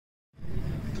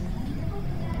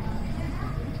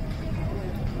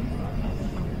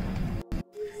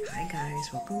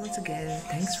guys, welcome once again.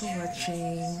 Thanks for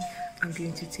watching. I'm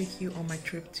going to take you on my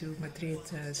trip to Madrid,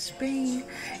 Spain,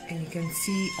 and you can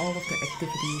see all of the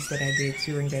activities that I did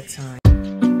during that time.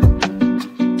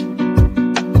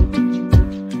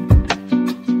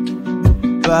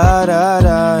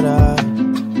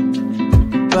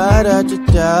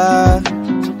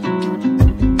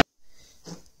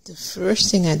 The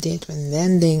first thing I did when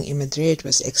landing in Madrid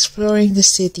was exploring the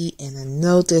city, and I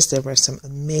noticed there were some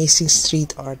amazing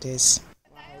street artists.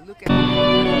 Wow, look at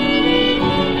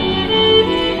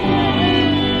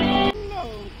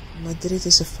Madrid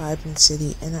is a vibrant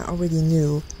city, and I already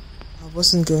knew I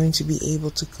wasn't going to be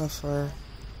able to cover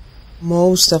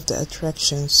most of the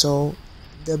attractions, so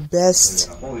the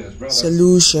best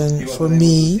solution for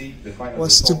me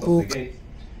was to book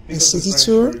a city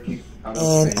tour,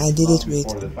 and I did it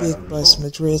with Big Bus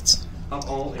Madrid.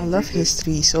 I love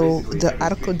history, so the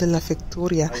Arco de la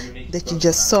Victoria that you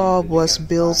just saw was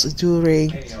built during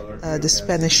the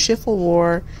Spanish Civil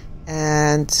War,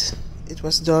 and it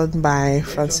was done by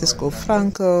Francisco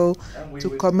Franco to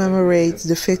commemorate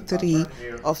the victory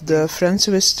of the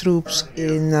Francoist troops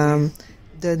in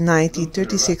the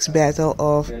 1936 Battle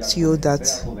of Ciudad.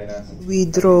 We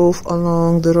drove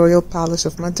along the Royal Palace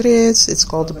of Madrid. It's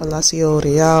called the Palacio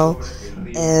Real,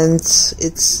 and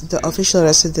it's the official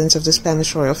residence of the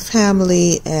Spanish royal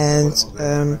family, and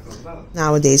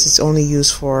nowadays it's only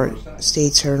used for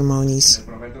state ceremonies.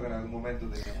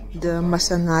 The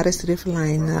Manzanares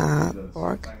Riverline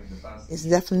Park is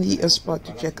definitely a spot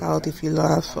to check out if you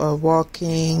love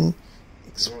walking,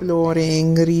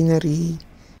 exploring greenery.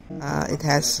 It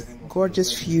has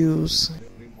gorgeous views.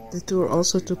 The tour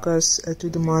also took us to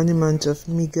the monument of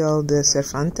Miguel de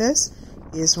Cervantes.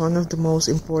 He is one of the most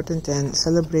important and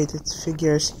celebrated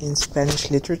figures in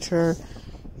Spanish literature,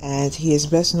 and he is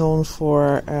best known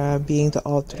for being the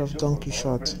author of Don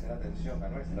Quixote.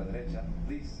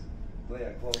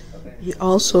 We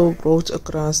also rode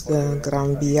across the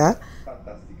Gran Via.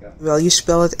 Well, you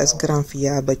spell it as Gran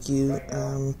Via, but you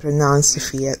pronounce the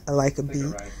via like a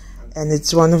B. And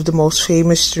it's one of the most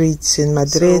famous streets in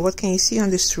Madrid. So what can you see on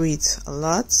the street? A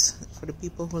lot. For the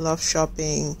people who love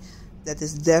shopping, that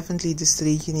is definitely the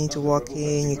street you need to walk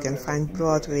in. You can find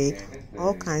Broadway,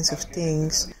 all kinds of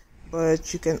things.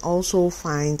 But you can also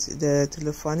find the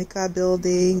Telefonica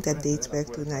building that dates back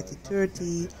to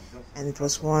 1930. And it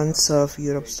was once of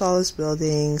Europe's tallest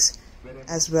buildings,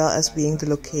 as well as being the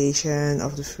location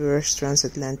of the first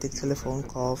transatlantic telephone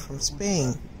call from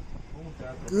Spain.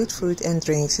 Good food and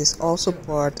drinks is also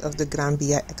part of the Gran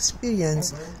Via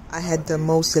experience. I had the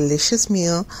most delicious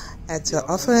meal at the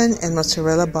oven and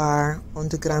mozzarella bar on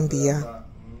the Gran Via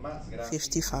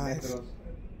 55.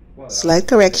 Slight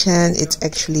correction, it's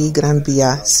actually Gran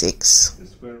Via 6.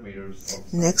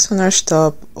 Next on our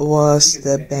stop was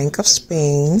the Bank of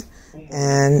Spain,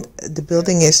 and the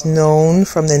building is known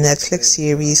from the Netflix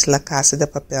series La Casa de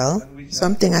Papel.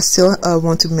 Something I still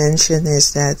want to mention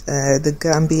is that the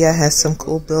Gran Via has some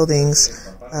cool buildings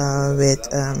with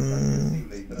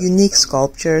unique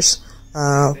sculptures.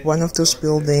 One of those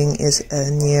buildings is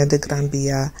near the Gran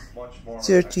Via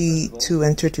 32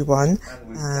 and 31.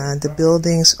 The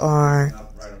buildings are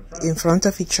in front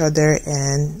of each other,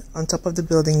 and on top of the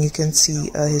building you can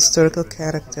see a historical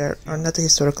character, or not a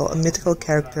historical, a mythical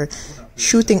character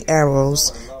shooting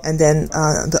arrows, and then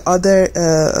the other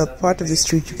part of the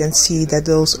street you can see that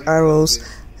those arrows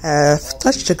have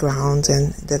touched the ground,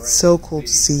 and that's so cool to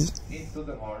see.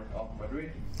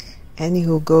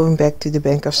 Anywho, going back to the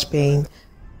Bank of Spain,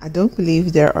 I don't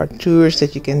believe there are tours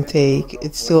that you can take.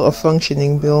 It's still a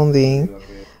functioning building.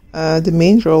 The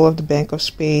main role of the Bank of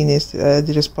Spain is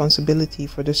the responsibility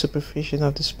for the supervision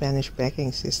of the Spanish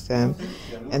banking system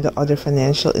and the other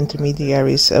financial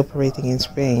intermediaries operating in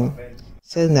Spain.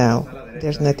 So now,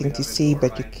 there's nothing to see,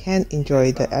 but you can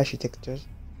enjoy the architecture.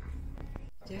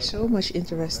 There's so much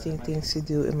interesting things to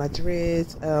do in Madrid.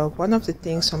 One of the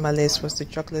things on my list was the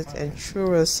chocolate and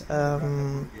churros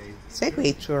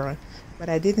Segway tour, but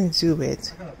I didn't do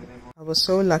it. I was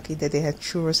so lucky that they had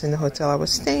churros in the hotel I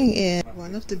was staying in.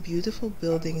 One of the beautiful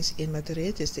buildings in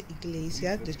Madrid is the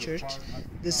Iglesia, the church,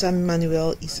 the San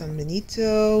Manuel y San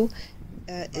Benito.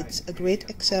 It's a great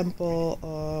example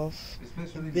of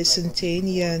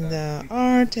Byzantine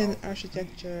art and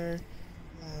architecture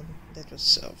that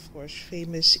was, of course,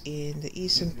 famous in the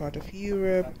eastern part of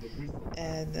Europe.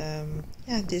 And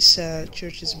yeah, this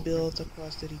church is built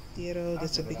across the Retiro.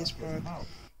 That's the biggest park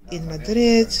in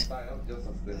Madrid.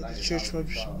 The church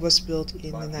was built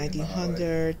in the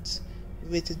 1900s.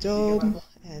 with the dome,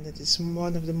 and it is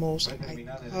one of the most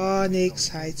iconic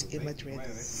sites in Madrid.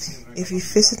 If you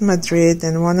visit Madrid,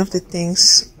 then one of the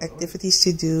activities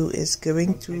to do is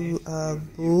going to a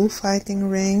bullfighting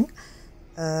ring.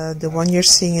 The one you're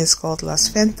seeing is called Las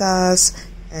Ventas,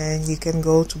 and you can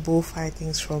go to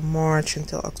bullfightings from March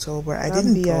until October. I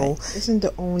didn't go. Isn't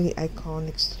the only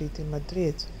iconic street in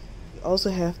Madrid. You also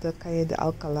have the Calle de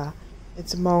Alcala.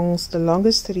 It's amongst the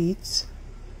longest streets,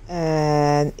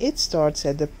 and it starts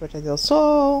at the Puerta del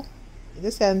Sol in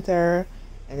the center,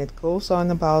 and it goes on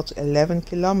about 11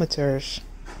 kilometers.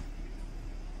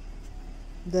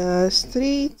 The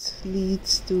street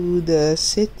leads to the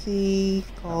city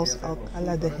called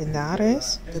Alcalá de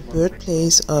Henares, the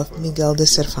birthplace of Miguel de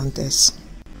Cervantes.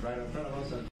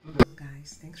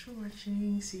 Guys, thanks for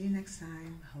watching. See you next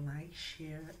time. Like,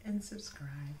 share, and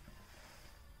subscribe.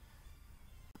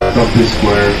 Of this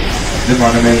square, the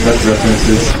monument that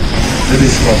references the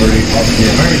discovery of the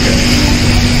Americans.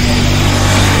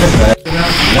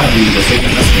 La Biblioteca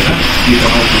Nacional, y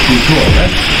como cultura,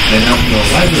 the National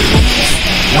Library,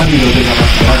 la biblioteca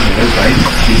más grande del país.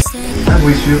 I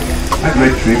wish you a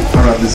great trip around the